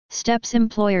Steps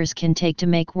employers can take to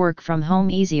make work from home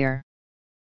easier.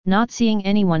 Not seeing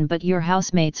anyone but your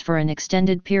housemates for an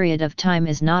extended period of time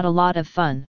is not a lot of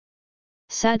fun.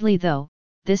 Sadly though,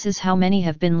 this is how many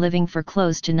have been living for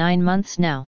close to 9 months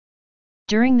now.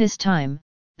 During this time,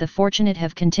 the fortunate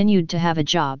have continued to have a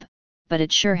job, but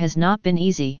it sure has not been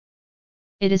easy.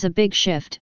 It is a big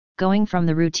shift, going from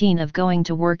the routine of going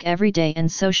to work every day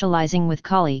and socializing with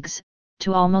colleagues,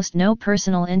 to almost no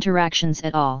personal interactions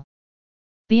at all.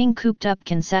 Being cooped up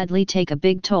can sadly take a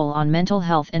big toll on mental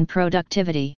health and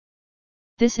productivity.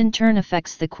 This in turn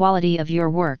affects the quality of your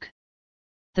work.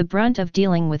 The brunt of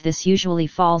dealing with this usually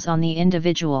falls on the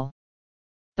individual.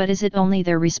 But is it only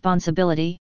their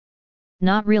responsibility?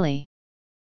 Not really.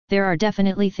 There are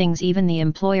definitely things even the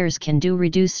employers can do to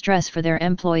reduce stress for their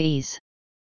employees.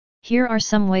 Here are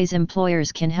some ways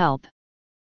employers can help.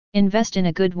 Invest in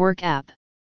a good work app.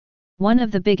 One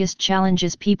of the biggest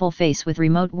challenges people face with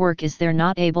remote work is they're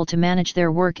not able to manage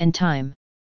their work and time.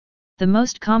 The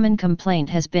most common complaint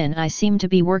has been, "I seem to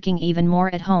be working even more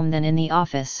at home than in the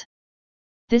office."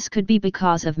 This could be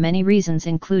because of many reasons,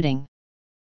 including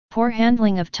poor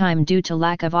handling of time due to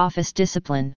lack of office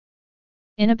discipline,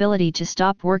 inability to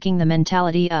stop working, the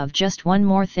mentality of just one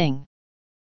more thing,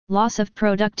 loss of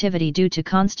productivity due to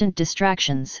constant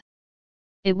distractions.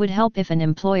 It would help if an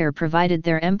employer provided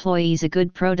their employees a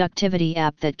good productivity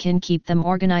app that can keep them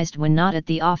organized when not at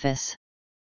the office.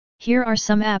 Here are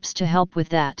some apps to help with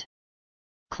that.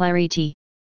 Clarity.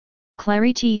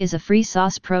 Clarity is a free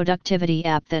SaaS productivity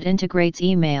app that integrates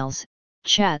emails,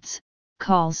 chats,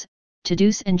 calls,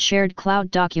 to-dos and shared cloud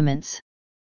documents.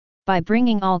 By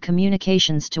bringing all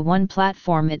communications to one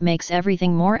platform, it makes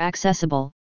everything more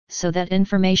accessible, so that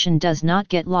information does not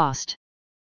get lost.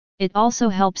 It also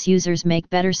helps users make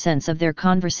better sense of their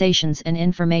conversations and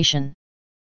information.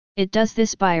 It does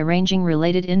this by arranging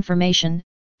related information,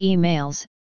 emails,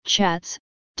 chats,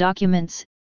 documents,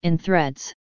 in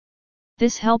threads.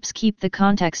 This helps keep the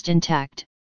context intact,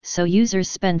 so users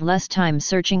spend less time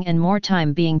searching and more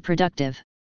time being productive.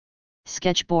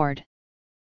 Sketchboard.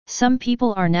 Some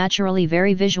people are naturally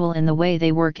very visual in the way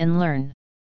they work and learn.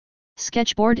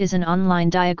 Sketchboard is an online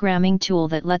diagramming tool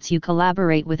that lets you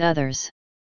collaborate with others.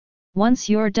 Once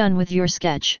you're done with your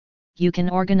sketch, you can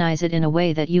organize it in a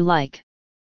way that you like.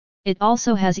 It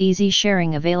also has easy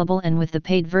sharing available, and with the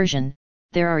paid version,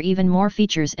 there are even more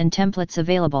features and templates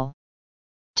available.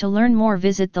 To learn more,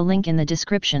 visit the link in the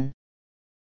description.